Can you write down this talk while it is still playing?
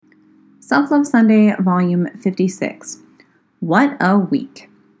Self-Love Sunday, Volume 56. What a week.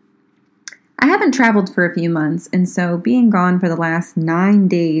 I haven't traveled for a few months, and so being gone for the last 9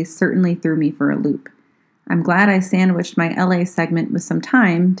 days certainly threw me for a loop. I'm glad I sandwiched my LA segment with some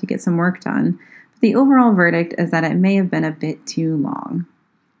time to get some work done, but the overall verdict is that it may have been a bit too long.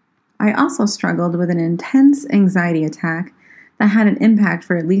 I also struggled with an intense anxiety attack that had an impact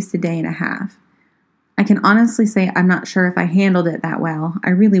for at least a day and a half. I can honestly say I'm not sure if I handled it that well. I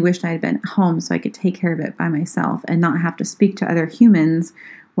really wished I had been at home so I could take care of it by myself and not have to speak to other humans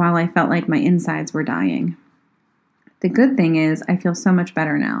while I felt like my insides were dying. The good thing is I feel so much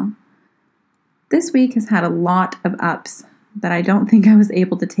better now. This week has had a lot of ups that I don't think I was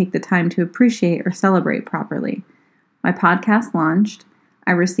able to take the time to appreciate or celebrate properly. My podcast launched.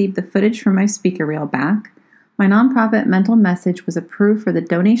 I received the footage from my speaker reel back. My nonprofit Mental Message was approved for the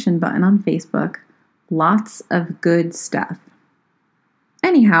donation button on Facebook. Lots of good stuff.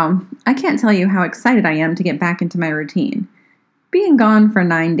 Anyhow, I can't tell you how excited I am to get back into my routine. Being gone for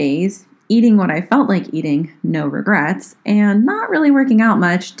 9 days, eating what I felt like eating, no regrets, and not really working out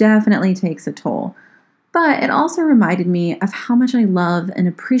much definitely takes a toll. But it also reminded me of how much I love and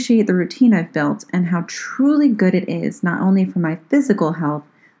appreciate the routine I've built and how truly good it is not only for my physical health,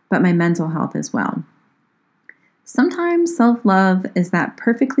 but my mental health as well. Sometimes self-love is that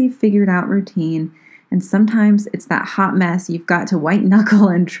perfectly figured out routine, and sometimes it's that hot mess you've got to white knuckle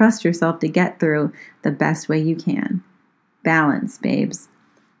and trust yourself to get through the best way you can. Balance, babes.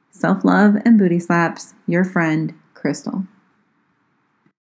 Self-love and booty slaps, your friend, Crystal.